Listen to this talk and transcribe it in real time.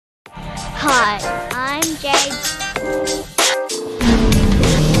Hi, I'm Jade.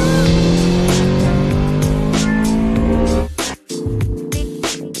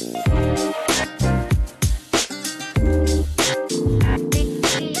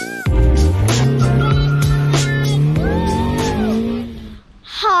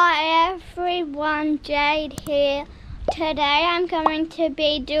 Hi everyone, Jade here. Today I'm going to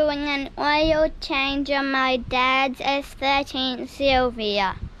be doing an oil change on my dad's S13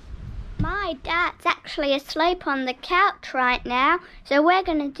 Silvia. My dad's actually asleep on the couch right now, so we're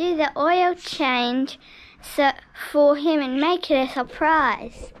going to do the oil change for him and make it a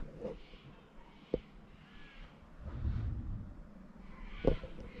surprise.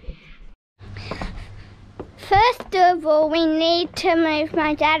 First of all, we need to move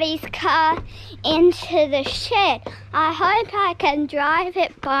my daddy's car into the shed. I hope I can drive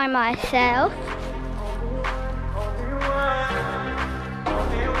it by myself.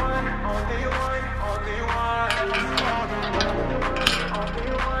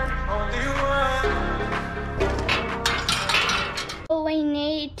 We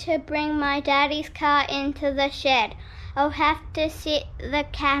need to bring my daddy's car into the shed. I'll have to set the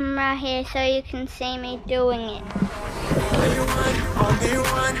camera here so you can see me doing it. Only one, only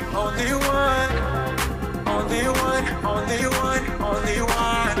one, only one. Only one, only one, only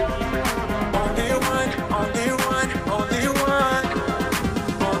one. Only one, only one, only one.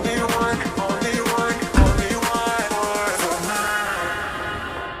 Only one, only one, only one.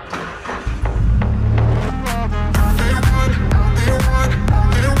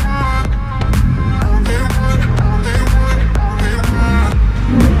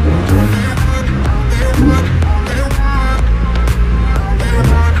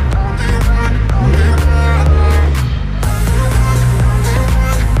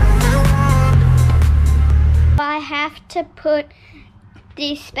 I have to put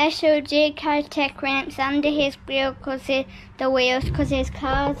these special Jade tech ramps under his wheel because his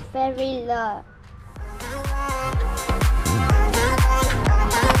car is very low.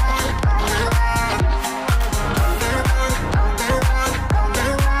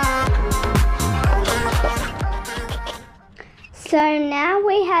 So now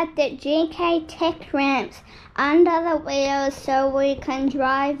we have the GK tech ramps under the wheels so we can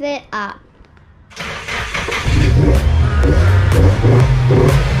drive it up.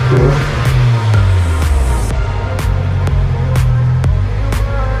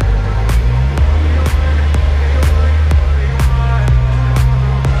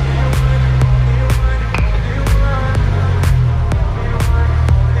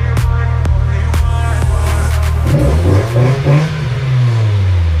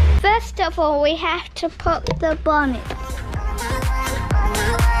 First of all, we have to put the bonnet.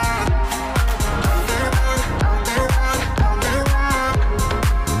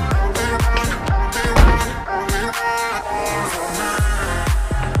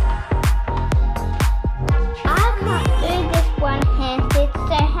 I can't do this one-handed,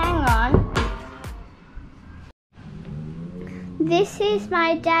 so hang on. This is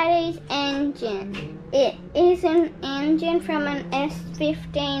my daddy's engine. It is an engine from an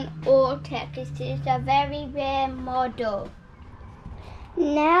S15 All-Tech. This is a very rare model.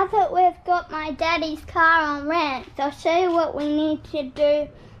 Now that we've got my daddy's car on ramps, I'll show you what we need to do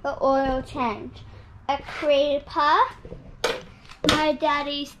the oil change. A creeper, my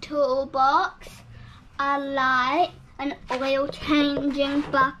daddy's toolbox, a light, an oil changing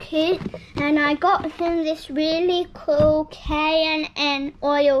bucket, and I got him this really cool K&N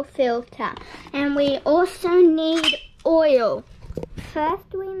oil filter. And we also need oil.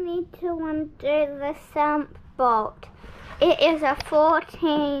 First we need to undo the sump bolt. It is a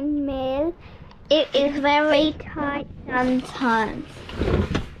 14 mil. It is very tight sometimes.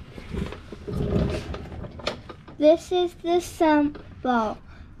 This is the sump bolt.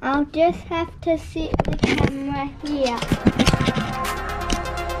 I'll just have to set the camera here.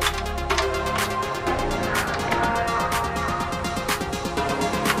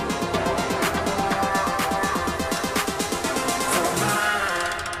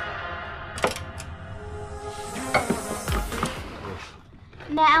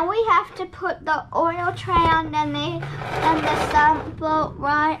 Now we have to put the oil tray underneath and the sump bolt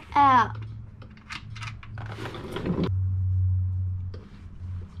right out.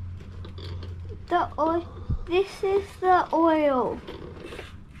 The oil. This is the oil.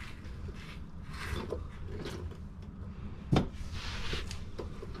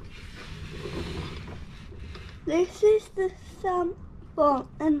 This is the sump bolt,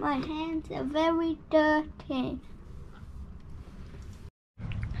 and my hands are very dirty.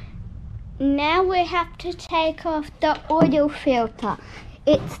 Now we have to take off the oil filter.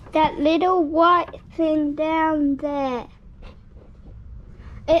 It's that little white thing down there.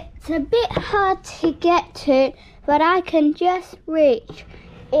 It's a bit hard to get to, but I can just reach.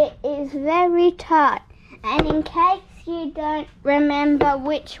 It is very tight, and in case you don't remember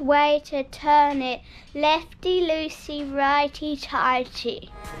which way to turn it, lefty loosey, righty tighty.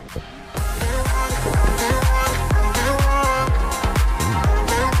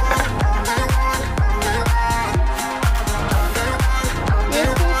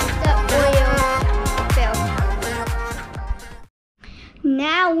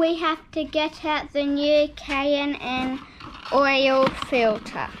 Now we have to get out the new K&N oil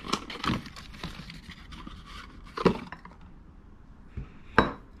filter.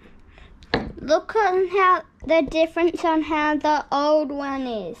 Look on how the difference on how the old one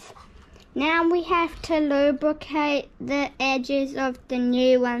is. Now we have to lubricate the edges of the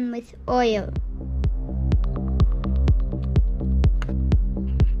new one with oil.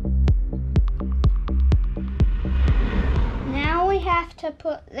 Now we have to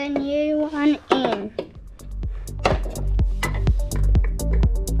put the new one in.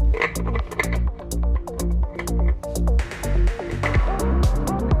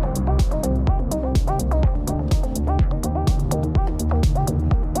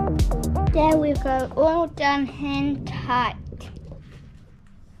 There we go, all done hand tight.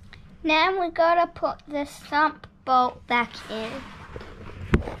 Now we gotta put the sump bolt back in.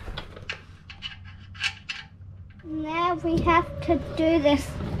 Now we have to do this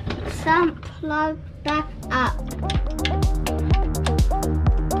sump plug back up.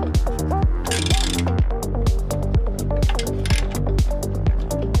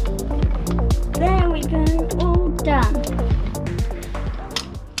 There we go, all done.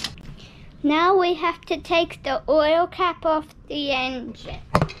 Now we have to take the oil cap off the engine.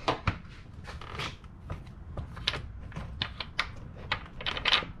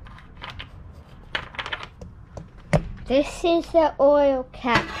 This is the oil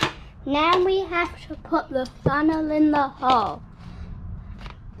cap. Now we have to put the funnel in the hole.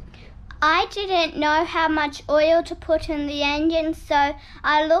 I didn't know how much oil to put in the engine, so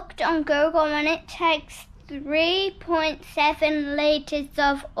I looked on Google and it takes 3.7 litres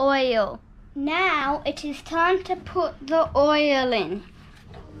of oil. Now it is time to put the oil in.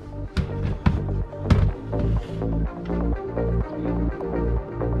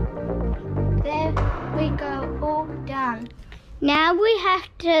 There we go, all done. Now we have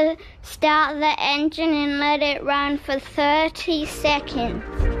to start the engine and let it run for 30 seconds.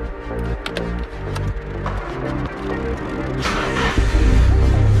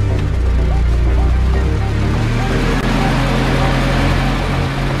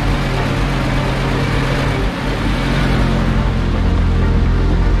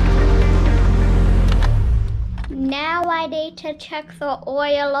 Now I need to check the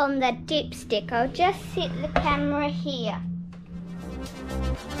oil on the dipstick. I'll just set the camera here.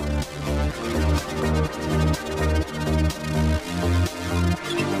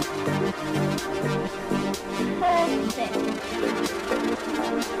 Perfect.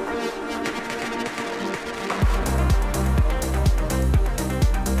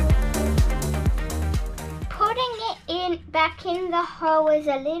 Putting it back in the hole is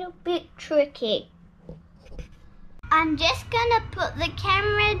a little bit tricky. I'm just gonna put the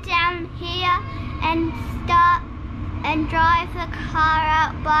camera down here and start and drive the car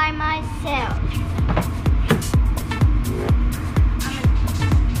out by myself.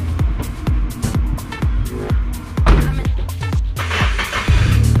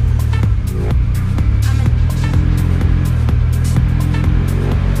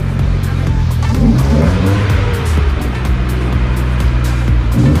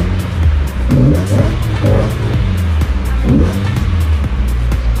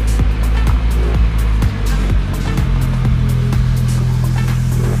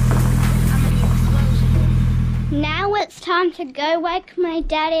 Time to go wake my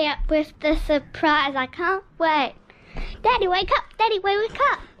daddy up with the surprise. I can't wait. Daddy, wake up! Daddy, wake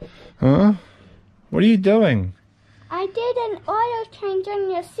up! Huh? What are you doing? I did an oil change on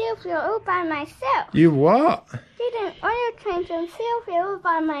your Silvia all by myself. You what? Did an oil change on Silvia all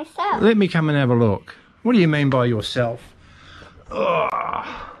by myself. Let me come and have a look. What do you mean by yourself? Ugh.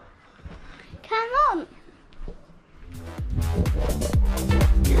 Come on.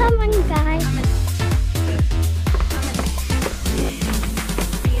 Come on, guys.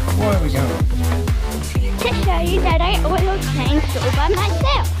 Where are we going? To show you that I oil changed all by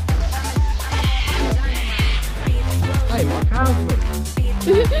myself. Hey, my car's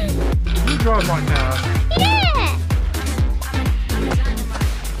ready. You drive my car. Yeah!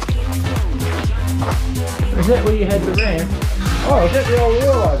 Is that where you had the ramp? Oh, is that the old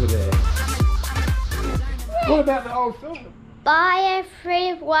wheel over there? What about the old film? Bye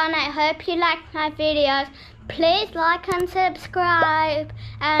everyone, I hope you liked my videos. Please like and subscribe,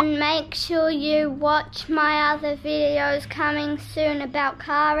 and make sure you watch my other videos coming soon about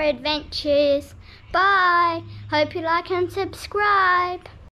car adventures. Bye, hope you like and subscribe.